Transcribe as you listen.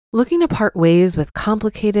Looking to part ways with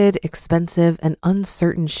complicated, expensive, and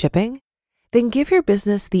uncertain shipping? Then give your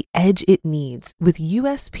business the edge it needs with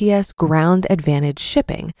USPS Ground Advantage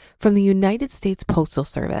shipping from the United States Postal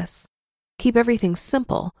Service. Keep everything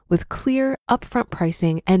simple with clear, upfront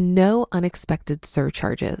pricing and no unexpected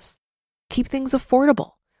surcharges. Keep things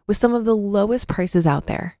affordable with some of the lowest prices out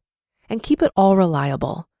there. And keep it all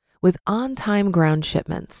reliable with on-time ground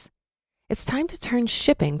shipments. It's time to turn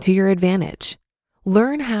shipping to your advantage.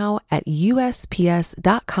 Learn how at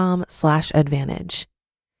USPS.com/advantage.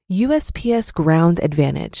 USPS Ground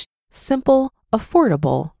Advantage. Simple,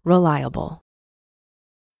 affordable, reliable.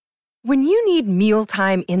 When you need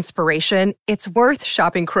mealtime inspiration, it's worth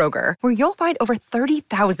shopping Kroger, where you'll find over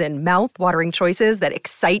 30,000 mouth-watering choices that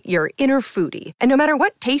excite your inner foodie. And no matter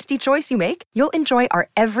what tasty choice you make, you'll enjoy our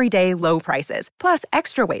everyday low prices, plus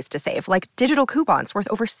extra ways to save, like digital coupons worth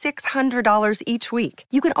over $600 each week.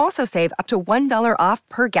 You can also save up to $1 off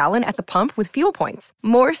per gallon at the pump with fuel points.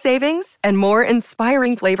 More savings and more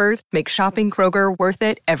inspiring flavors make shopping Kroger worth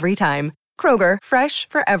it every time. Kroger, fresh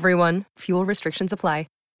for everyone. Fuel restrictions apply.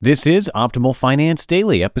 This is Optimal Finance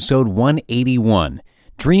Daily, episode 181.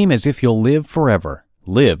 Dream as if you'll live forever.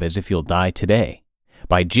 Live as if you'll die today.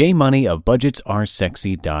 By Jay Money of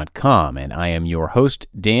BudgetsAreSexy.com. And I am your host,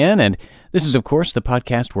 Dan. And this is, of course, the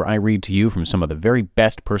podcast where I read to you from some of the very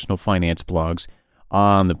best personal finance blogs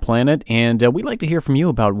on the planet. And we'd like to hear from you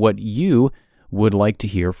about what you would like to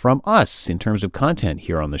hear from us in terms of content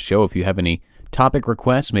here on the show. If you have any topic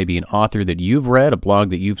requests, maybe an author that you've read, a blog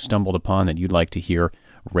that you've stumbled upon that you'd like to hear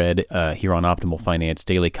read here on Optimal Finance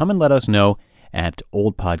Daily, come and let us know at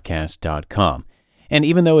oldpodcast.com. And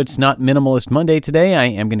even though it's not Minimalist Monday today, I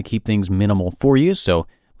am going to keep things minimal for you, so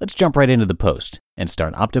let's jump right into the post and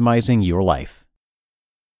start optimizing your life.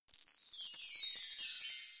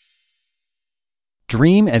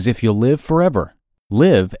 Dream as if you'll live forever.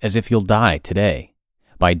 Live as if you'll die today.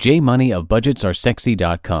 By Jay Money of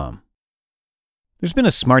BudgetsAreSexy.com. There's been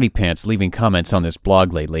a smarty pants leaving comments on this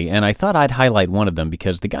blog lately, and I thought I'd highlight one of them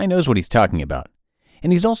because the guy knows what he's talking about.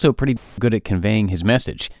 And he's also pretty good at conveying his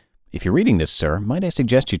message. If you're reading this, sir, might I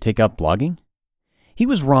suggest you take up blogging? He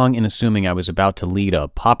was wrong in assuming I was about to lead a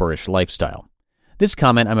pauperish lifestyle. This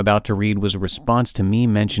comment I'm about to read was a response to me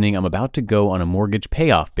mentioning I'm about to go on a mortgage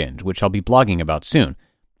payoff binge, which I'll be blogging about soon.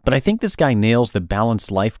 But I think this guy nails the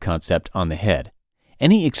balanced life concept on the head.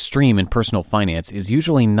 Any extreme in personal finance is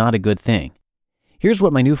usually not a good thing. Here's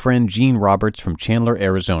what my new friend Gene Roberts from Chandler,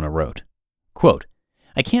 Arizona wrote. Quote,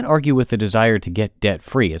 I can't argue with the desire to get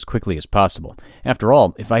debt-free as quickly as possible. After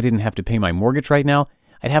all, if I didn't have to pay my mortgage right now,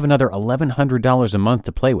 I'd have another $1,100 a month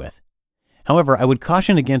to play with. However, I would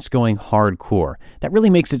caution against going hardcore. That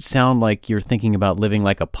really makes it sound like you're thinking about living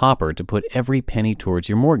like a pauper to put every penny towards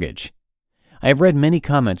your mortgage. I have read many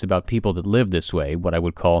comments about people that live this way, what I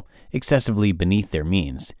would call excessively beneath their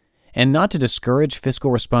means. And not to discourage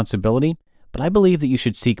fiscal responsibility, but I believe that you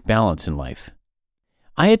should seek balance in life.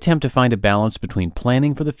 I attempt to find a balance between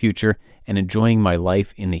planning for the future and enjoying my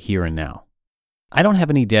life in the here and now. I don't have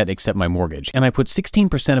any debt except my mortgage, and I put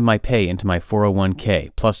 16% of my pay into my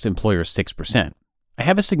 401k, plus employer's 6%. I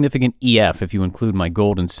have a significant EF if you include my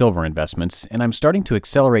gold and silver investments, and I'm starting to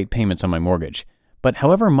accelerate payments on my mortgage. But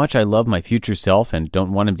however much I love my future self and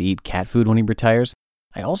don't want him to eat cat food when he retires,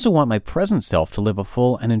 I also want my present self to live a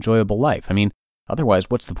full and enjoyable life. I mean, otherwise,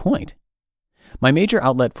 what's the point? My major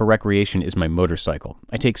outlet for recreation is my motorcycle.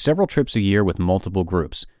 I take several trips a year with multiple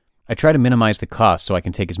groups. I try to minimize the cost so I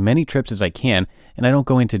can take as many trips as I can, and I don't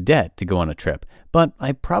go into debt to go on a trip. But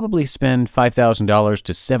I probably spend $5,000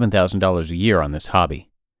 to $7,000 a year on this hobby.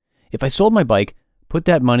 If I sold my bike, put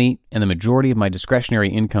that money and the majority of my discretionary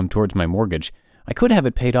income towards my mortgage, I could have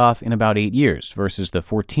it paid off in about 8 years versus the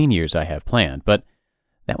 14 years I have planned. But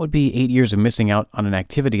that would be 8 years of missing out on an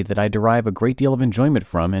activity that I derive a great deal of enjoyment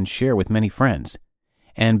from and share with many friends.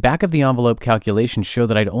 And back-of-the-envelope calculations show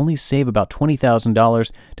that I'd only save about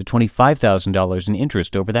 $20,000 to $25,000 in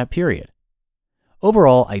interest over that period.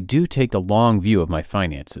 Overall, I do take the long view of my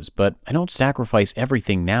finances, but I don't sacrifice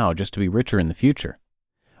everything now just to be richer in the future.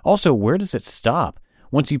 Also, where does it stop?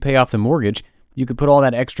 Once you pay off the mortgage, you could put all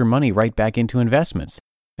that extra money right back into investments.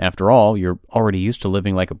 After all, you're already used to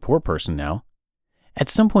living like a poor person now. At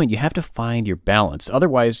some point, you have to find your balance.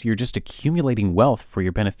 Otherwise, you're just accumulating wealth for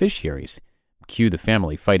your beneficiaries. Cue the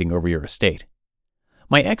family fighting over your estate.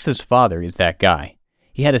 My ex's father is that guy.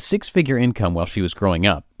 He had a 6-figure income while she was growing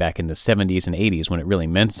up, back in the 70s and 80s when it really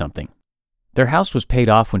meant something. Their house was paid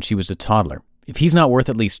off when she was a toddler. If he's not worth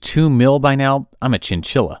at least $2 million by now, I'm a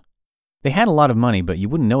chinchilla. They had a lot of money, but you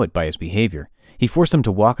wouldn't know it by his behavior. He forced them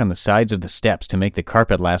to walk on the sides of the steps to make the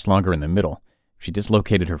carpet last longer in the middle. She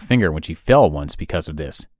dislocated her finger when she fell once because of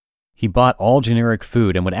this. He bought all generic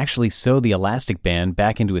food and would actually sew the elastic band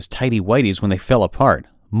back into his tighty whities when they fell apart,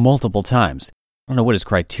 multiple times. I don't know what his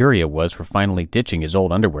criteria was for finally ditching his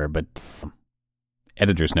old underwear, but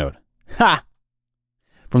Editor's note. Ha!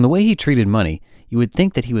 From the way he treated money, you would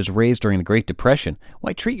think that he was raised during the Great Depression.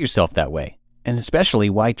 Why treat yourself that way? And especially,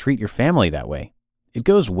 why treat your family that way? It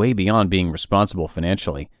goes way beyond being responsible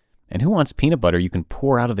financially. And who wants peanut butter you can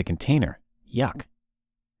pour out of the container? Yuck.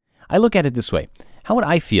 I look at it this way. How would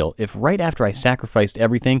I feel if right after I sacrificed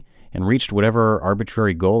everything and reached whatever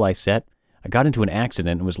arbitrary goal I set, I got into an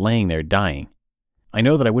accident and was laying there dying? I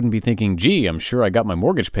know that I wouldn't be thinking, gee, I'm sure I got my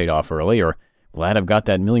mortgage paid off early, or glad I've got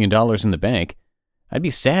that $1 million in the bank. I'd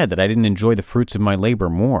be sad that I didn't enjoy the fruits of my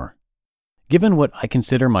labor more. Given what I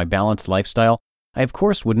consider my balanced lifestyle, I of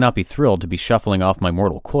course would not be thrilled to be shuffling off my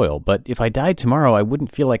mortal coil, but if I died tomorrow, I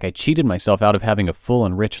wouldn't feel like I cheated myself out of having a full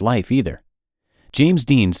and rich life either. James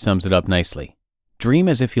Dean sums it up nicely. Dream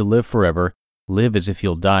as if you'll live forever, live as if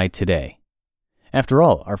you'll die today. After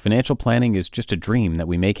all, our financial planning is just a dream that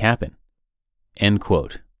we make happen. End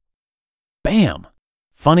quote. Bam!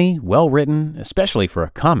 Funny, well-written, especially for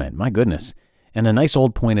a comment, my goodness. And a nice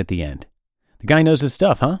old point at the end. The guy knows his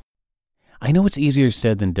stuff, huh? I know it's easier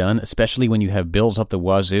said than done, especially when you have bills up the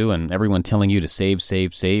wazoo and everyone telling you to save,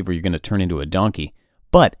 save, save, or you're going to turn into a donkey.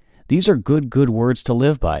 But these are good words to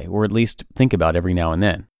live by, or at least think about every now and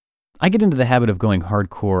then. I get into the habit of going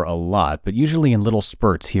hardcore a lot, but usually in little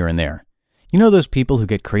spurts here and there. You know those people who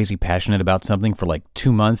get crazy passionate about something for like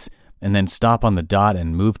 2 months and then stop on the dot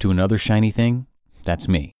and move to another shiny thing? That's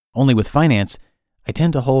me. Only with finance, I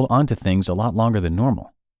tend to hold on to things a lot longer than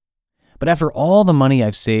normal. But after all the money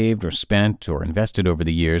I've saved or spent or invested over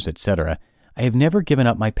the years, etc., I have never given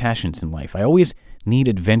up my passions in life. I always need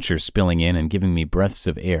adventure spilling in and giving me breaths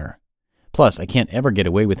of air. Plus, I can't ever get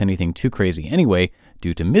away with anything too crazy anyway,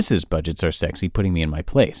 due to Mrs. Budgets Are Sexy putting me in my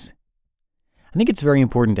place. I think it's very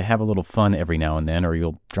important to have a little fun every now and then, or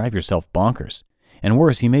you'll drive yourself bonkers. And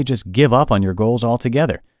worse, you may just give up on your goals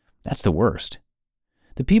altogether. That's the worst.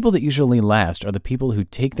 The people that usually last are the people who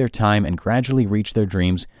take their time and gradually reach their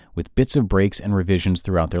dreams with bits of breaks and revisions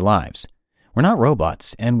throughout their lives. We're not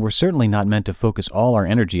robots, and we're certainly not meant to focus all our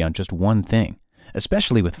energy on just one thing,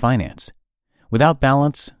 especially with finance. Without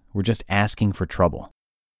balance, we're just asking for trouble.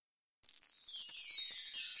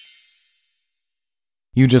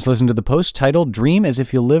 You just listened to the post titled Dream as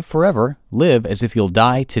if you'll live forever, live as if you'll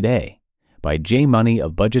die today by J Money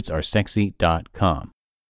of BudgetsAreSexy.com.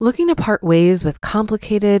 Looking to part ways with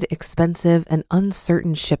complicated, expensive, and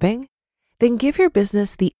uncertain shipping? Then give your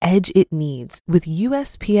business the edge it needs with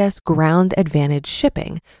USPS Ground Advantage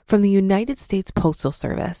shipping from the United States Postal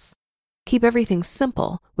Service. Keep everything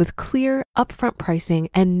simple with clear, upfront pricing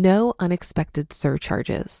and no unexpected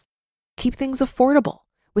surcharges. Keep things affordable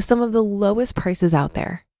with some of the lowest prices out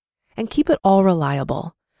there. And keep it all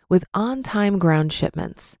reliable with on-time ground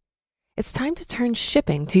shipments. It's time to turn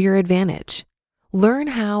shipping to your advantage. Learn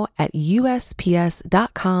how at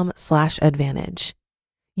USPS.com/advantage.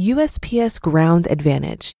 USPS Ground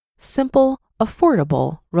Advantage. Simple,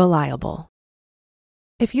 affordable, reliable.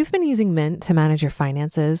 If you've been using Mint to manage your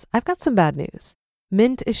finances, I've got some bad news.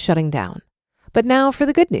 Mint is shutting down. But now for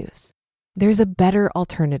the good news. There's a better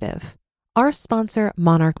alternative. Our sponsor,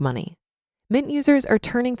 Monarch Money. Mint users are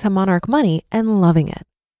turning to Monarch Money and loving it.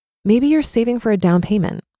 Maybe you're saving for a down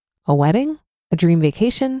payment, a wedding, a dream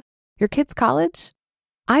vacation, your kids' college?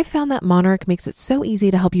 I found that Monarch makes it so easy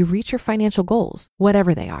to help you reach your financial goals,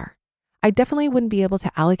 whatever they are. I definitely wouldn't be able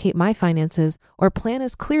to allocate my finances or plan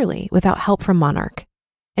as clearly without help from Monarch.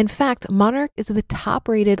 In fact, Monarch is the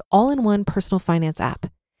top-rated all-in-one personal finance app.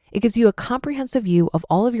 It gives you a comprehensive view of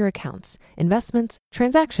all of your accounts, investments,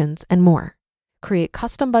 transactions, and more. Create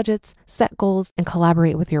custom budgets, set goals, and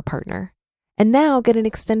collaborate with your partner. And now get an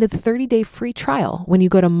extended 30-day free trial when you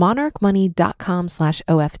go to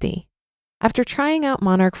monarchmoney.com/OFD. After trying out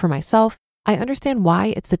Monarch for myself, I understand why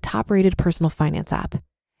it's the top-rated personal finance app.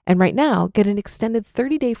 And right now, get an extended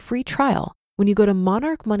 30-day free trial when you go to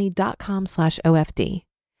monarchmoney.com/OFD.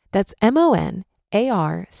 That's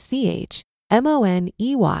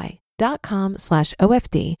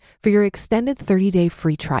monarchmoney.com/OFD for your extended 30-day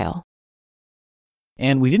free trial.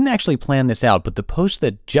 And we didn't actually plan this out, but the post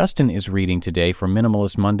that Justin is reading today for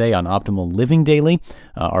Minimalist Monday on Optimal Living Daily,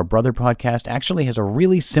 our brother podcast, actually has a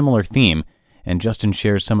really similar theme. And Justin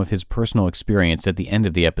shares some of his personal experience at the end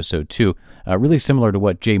of the episode too, really similar to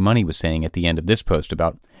what Jay Money was saying at the end of this post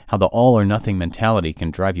about how the all-or-nothing mentality can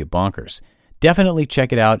drive you bonkers. Definitely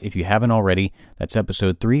check it out if you haven't already. That's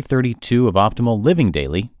episode 332 of Optimal Living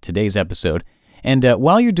Daily, today's episode. And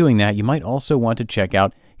while you're doing that, you might also want to check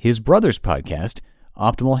out his brother's podcast,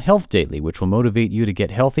 Optimal Health Daily, which will motivate you to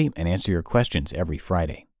get healthy and answer your questions every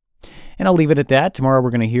Friday. And I'll leave it at that. Tomorrow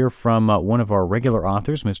we're going to hear from one of our regular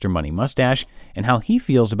authors, Mr. Money Mustache, and how he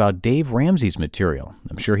feels about Dave Ramsey's material.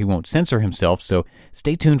 I'm sure he won't censor himself, so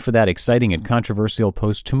stay tuned for that exciting and controversial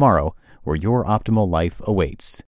post tomorrow where your optimal life awaits.